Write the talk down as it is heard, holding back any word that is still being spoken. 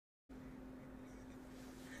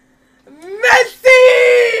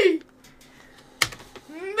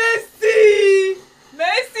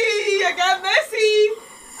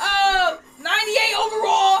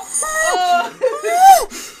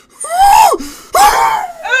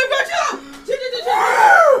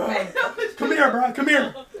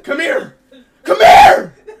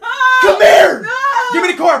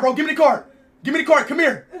bro. Give me the card. Give me the card. Come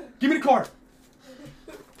here. Give me the card.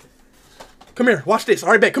 Come here. Watch this. All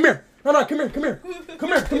right, babe. Come here. No, come here. Come here. Come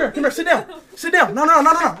here. Come here. Come here. Sit down. Sit down. No. All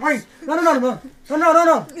right.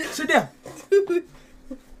 No. Sit down.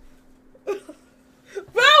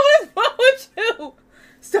 Bro, what's wrong with you?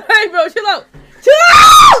 Sorry, bro. Chill out. Chill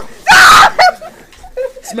out! Stop!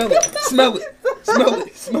 Smell it. Smell it. Smell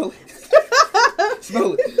it. Smell it.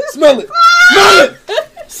 Smell it. Smell it. Smell it.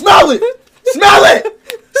 Smell it. Smell it.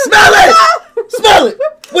 Smell it. Smell it.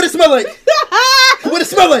 What it smell like? What it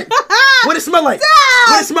smell like? What it smell like?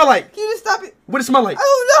 What it smell like? Can you just stop it? What it smell like?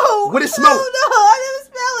 Oh no! What it smell? Oh no! I didn't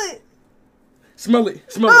smell it. Smell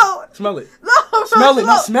it. Smell No. it. Smell it. No, bro, Smell it. chill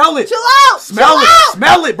No, out. smell it. Chill out. Smell Chill it. out.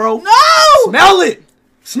 Smell it, bro. No. Smell it.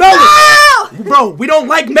 Smell it. No. Bro, we don't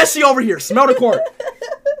like messy over here. Smell the cord.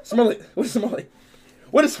 Smell it. What does it smell like?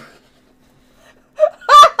 What is...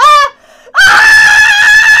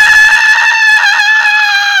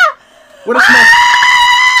 What does it smell?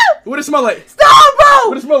 What does it smell like? Stop, bro.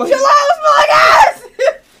 What does it smell like? Chill out. It smell like ass.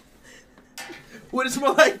 What does it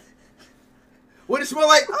smell like? What does it smell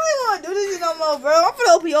like? I don't even want to do this no more, bro. I'm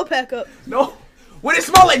finna open your pack up. No. What does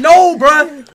it smell like? No, bruh.